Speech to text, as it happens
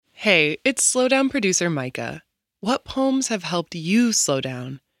Hey, it's Slowdown producer Micah. What poems have helped you slow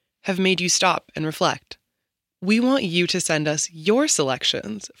down, have made you stop and reflect? We want you to send us your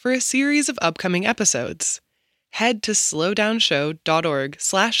selections for a series of upcoming episodes. Head to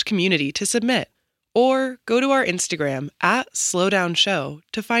slowdownshow.org/community to submit, or go to our Instagram @slowdownshow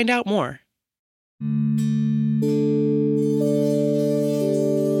to find out more.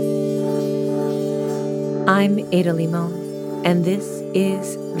 I'm Ada Limon, and this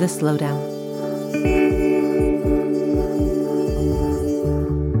is The Slowdown.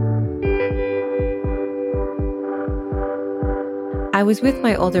 I was with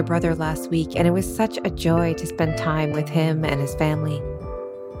my older brother last week, and it was such a joy to spend time with him and his family.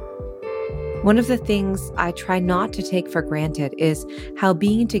 One of the things I try not to take for granted is how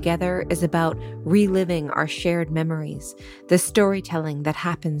being together is about reliving our shared memories, the storytelling that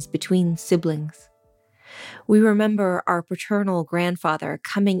happens between siblings. We remember our paternal grandfather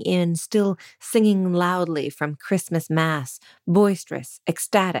coming in, still singing loudly from Christmas Mass, boisterous,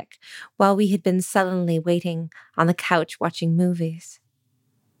 ecstatic, while we had been sullenly waiting on the couch watching movies.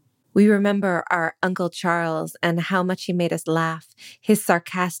 We remember our Uncle Charles and how much he made us laugh, his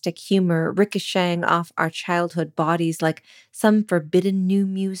sarcastic humor ricocheting off our childhood bodies like some forbidden new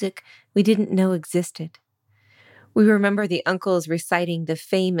music we didn't know existed. We remember the uncles reciting the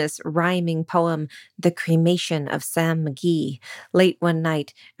famous rhyming poem, The Cremation of Sam McGee, late one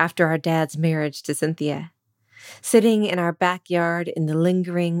night after our dad's marriage to Cynthia. Sitting in our backyard in the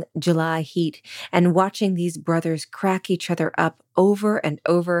lingering July heat and watching these brothers crack each other up over and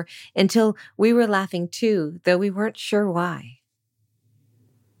over until we were laughing too, though we weren't sure why.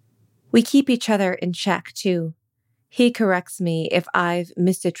 We keep each other in check too. He corrects me if I've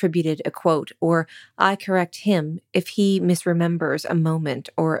misattributed a quote, or I correct him if he misremembers a moment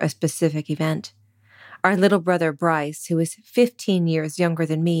or a specific event. Our little brother Bryce, who is 15 years younger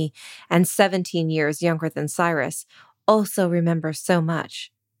than me and 17 years younger than Cyrus, also remembers so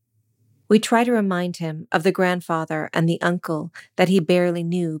much. We try to remind him of the grandfather and the uncle that he barely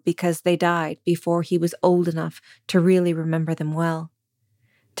knew because they died before he was old enough to really remember them well.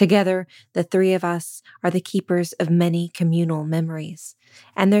 Together, the three of us are the keepers of many communal memories,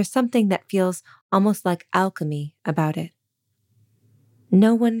 and there's something that feels almost like alchemy about it.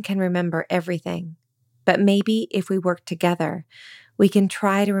 No one can remember everything, but maybe if we work together, we can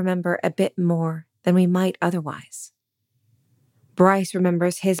try to remember a bit more than we might otherwise. Bryce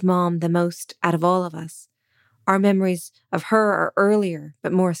remembers his mom the most out of all of us. Our memories of her are earlier,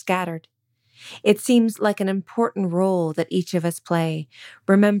 but more scattered. It seems like an important role that each of us play,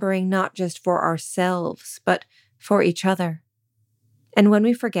 remembering not just for ourselves, but for each other. And when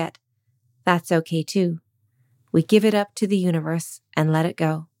we forget, that's okay too. We give it up to the universe and let it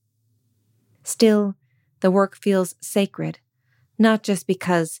go. Still, the work feels sacred, not just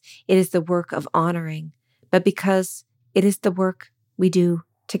because it is the work of honoring, but because it is the work we do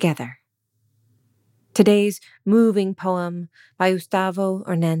together. Today's moving poem by Gustavo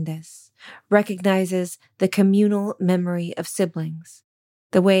Hernandez recognizes the communal memory of siblings,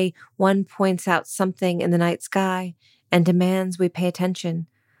 the way one points out something in the night sky and demands we pay attention,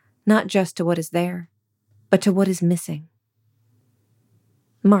 not just to what is there, but to what is missing.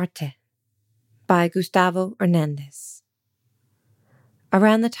 Marte by Gustavo Hernandez.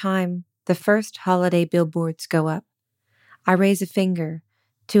 Around the time the first holiday billboards go up, I raise a finger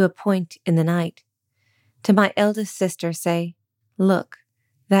to a point in the night. To my eldest sister say, "Look,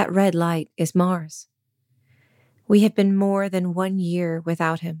 that red light is Mars." We have been more than 1 year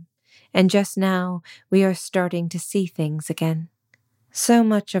without him, and just now we are starting to see things again. So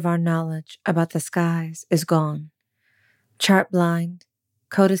much of our knowledge about the skies is gone. Chart blind,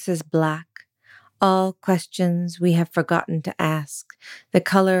 codices black, all questions we have forgotten to ask, the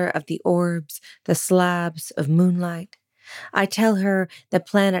color of the orbs, the slabs of moonlight. I tell her the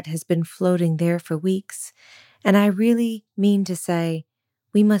planet has been floating there for weeks, and I really mean to say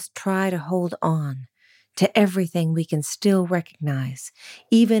we must try to hold on to everything we can still recognize,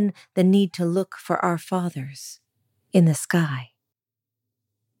 even the need to look for our fathers in the sky.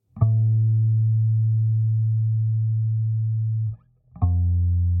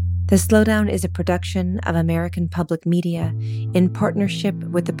 The Slowdown is a production of American Public Media in partnership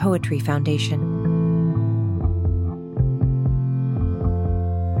with the Poetry Foundation.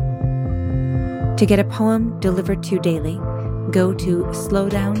 To get a poem delivered to you daily, go to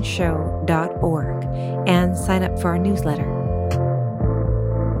slowdownshow.org and sign up for our newsletter.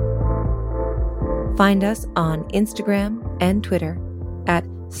 Find us on Instagram and Twitter at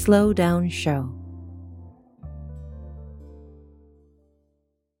slowdownshow.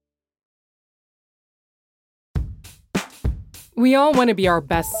 We all want to be our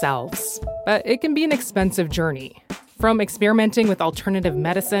best selves, but it can be an expensive journey. From experimenting with alternative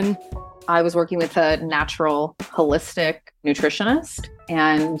medicine. I was working with a natural, holistic nutritionist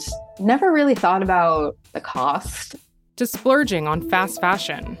and never really thought about the cost. To splurging on fast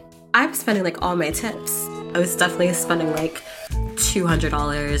fashion. I'm spending like all my tips. I was definitely spending like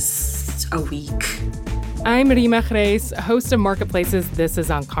 $200 a week. I'm Rima Reis, host of Marketplace's This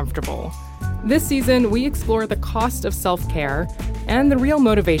Is Uncomfortable. This season, we explore the cost of self-care and the real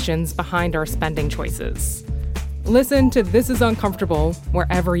motivations behind our spending choices. Listen to This Is Uncomfortable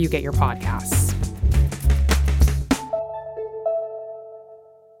wherever you get your podcasts.